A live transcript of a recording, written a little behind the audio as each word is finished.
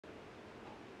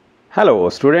Hello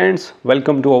students,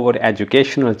 welcome to our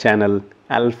educational channel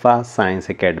Alpha Science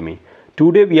Academy.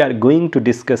 Today we are going to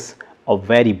discuss a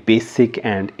very basic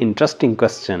and interesting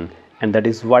question, and that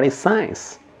is, what is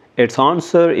science? Its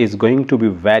answer is going to be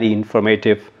very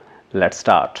informative. Let's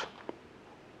start.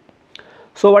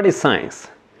 So what is science?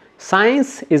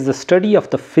 Science is the study of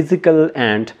the physical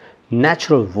and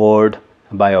natural world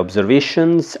by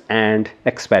observations and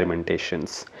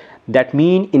experimentations. That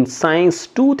mean in science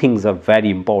two things are very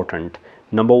important.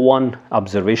 Number one,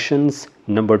 observations.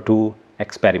 Number two,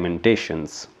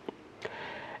 experimentations.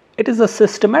 It is a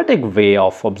systematic way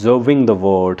of observing the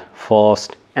world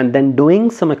first and then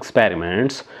doing some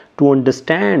experiments to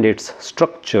understand its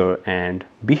structure and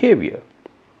behavior.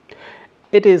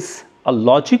 It is a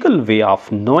logical way of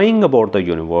knowing about the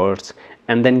universe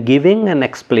and then giving an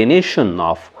explanation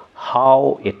of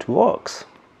how it works.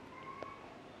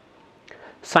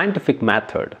 Scientific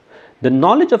method. The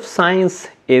knowledge of science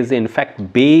is in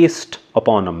fact based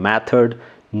upon a method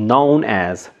known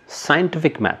as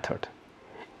scientific method.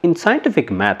 In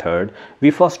scientific method, we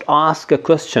first ask a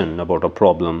question about a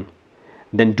problem,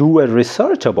 then do a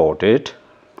research about it,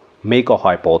 make a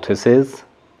hypothesis,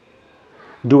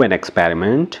 do an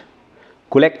experiment,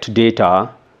 collect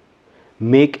data,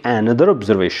 make another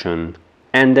observation,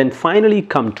 and then finally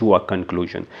come to a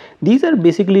conclusion. These are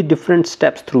basically different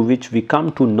steps through which we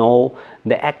come to know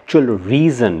the actual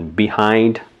reason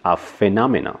behind a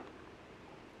phenomena.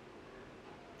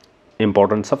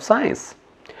 Importance of science.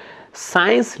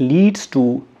 Science leads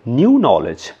to new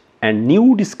knowledge and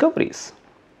new discoveries.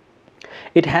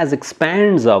 It has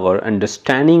expands our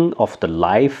understanding of the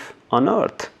life on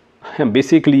Earth, and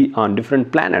basically on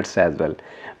different planets as well.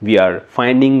 We are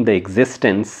finding the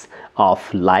existence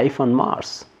of life on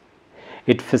Mars.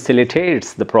 It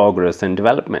facilitates the progress and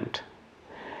development.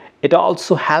 It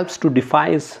also helps to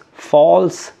defy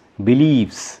false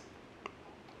beliefs.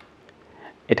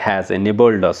 It has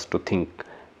enabled us to think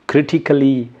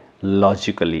critically,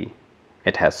 logically.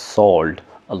 It has solved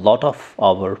a lot of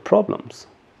our problems.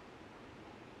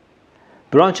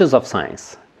 Branches of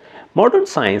science. Modern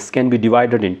science can be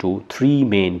divided into three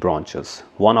main branches.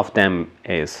 One of them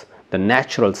is the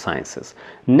natural sciences.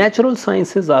 Natural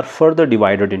sciences are further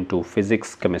divided into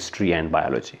physics, chemistry, and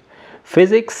biology.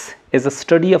 Physics is a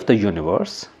study of the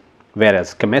universe,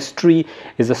 whereas chemistry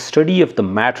is a study of the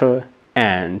matter,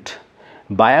 and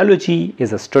biology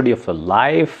is a study of the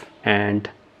life and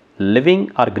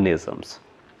living organisms.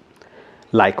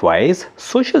 Likewise,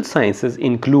 social sciences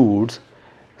includes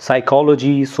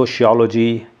psychology,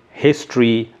 sociology,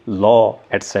 history, law,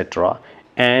 etc.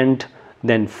 And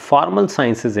then formal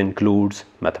sciences includes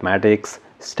mathematics,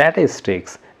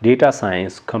 statistics, data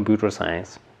science, computer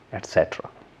science, etc.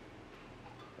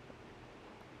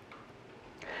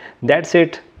 That's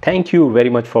it. Thank you very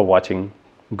much for watching.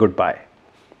 Goodbye.